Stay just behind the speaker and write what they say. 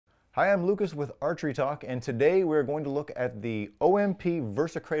Hi, I'm Lucas with Archery Talk, and today we're going to look at the OMP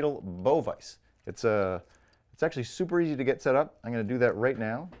Versa Cradle Bow Vice. It's actually super easy to get set up. I'm going to do that right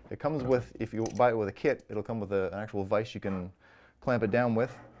now. It comes with, if you buy it with a kit, it'll come with an actual vise you can clamp it down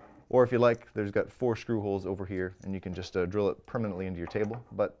with. Or if you like, there's got 4 screw holes over here, and you can just drill it permanently into your table.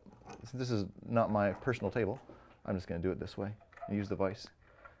 But since this is not my personal table, I'm just going to do it this way. Use the vise,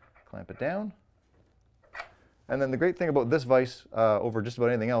 clamp it down. And then the great thing about this vise over just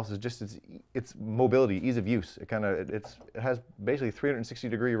about anything else is just its mobility, ease of use. It has basically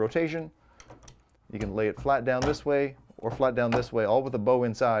 360-degree rotation. You can lay it flat down this way or flat down this way, all with a bow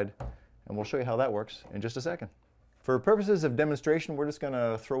inside. And we'll show you how that works in just a second. For purposes of demonstration, we're just going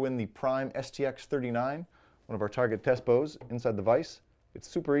to throw in the Prime STX39, one of our target test bows, inside the vise. It's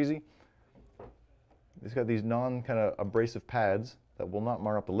super easy. It's got these non-abrasive pads that will not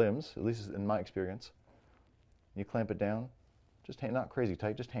mar up the limbs, at least in my experience. You clamp it down, just not crazy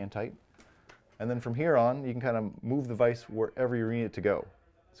tight, just hand tight. And then from here on, you can kind of move the vise wherever you need it to go.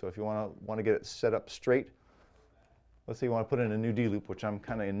 So if you want to get it set up straight, let's say you want to put in a new D-loop, which I'm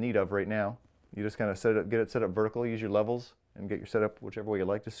kind of in need of right now. You just kind of get it set up vertical, use your levels, and get your setup whichever way you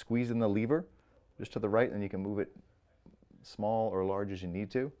like. Just squeeze in the lever just to the right, and you can move it small or large as you need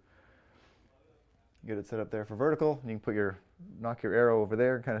to. Get it set up there for vertical. You can knock your arrow over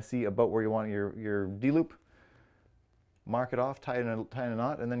there, kind of see about where you want your D-loop. Mark it off, tie in a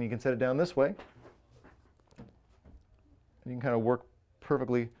knot, and then you can set it down this way. And you can kind of work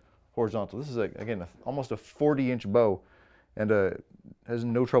perfectly horizontal. This is, again, almost a 40-inch bow, and has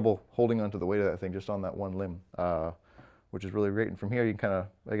no trouble holding onto the weight of that thing just on that one limb, which is really great. And from here, you can kind of,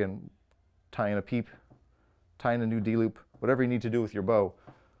 again, tie in a peep, tie in a new D-loop, whatever you need to do with your bow.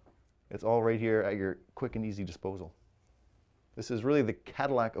 It's all right here at your quick and easy disposal. This is really the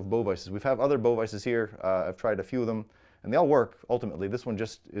Cadillac of bow vices. We've other bow vices here. I've tried a few of them, and they all work, ultimately. This one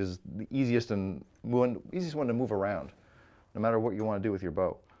just is the easiest one to move around, no matter what you want to do with your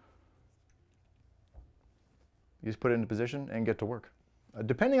bow. You just put it into position and get to work.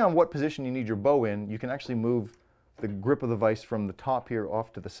 Depending on what position you need your bow in, you can actually move the grip of the vise from the top here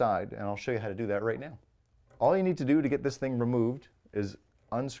off to the side, and I'll show you how to do that right now. All you need to do to get this thing removed is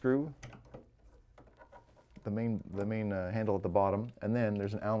unscrew the main handle at the bottom, and then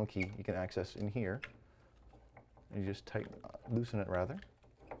there's an Allen key you can access in here. And you just loosen it rather,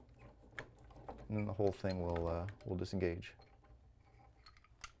 and then the whole thing will disengage.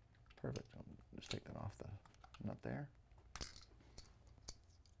 Perfect. I'll just take that off the nut there.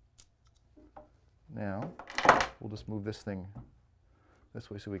 Now we'll just move this thing this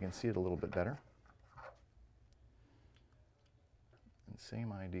way so we can see it a little bit better. And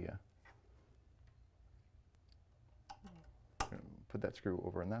same idea. Put that screw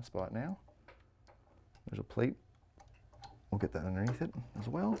over in that spot now. There's a plate. We'll get that underneath it as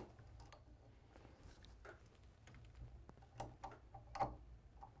well.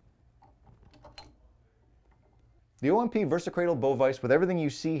 The OMP Versa Cradle Bow Vice, with everything you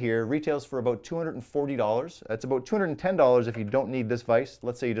see here, retails for about $240. That's about $210 if you don't need this vise.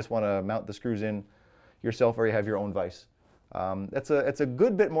 Let's say you just want to mount the screws in yourself, or you have your own vise. It's a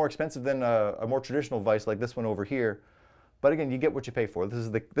good bit more expensive than a more traditional vise like this one over here. But again, you get what you pay for.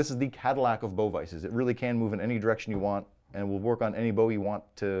 This is the Cadillac of bow vices. It really can move in any direction you want, and will work on any bow you want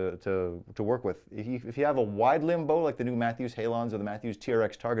to work with. If you have a wide limb bow like the new Matthews Halons or the Matthews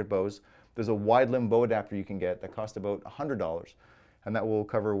TRX target bows, there's a wide limb bow adapter you can get that costs about $100, and that will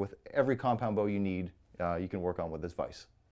cover with every compound bow you need. You can work on with this vise.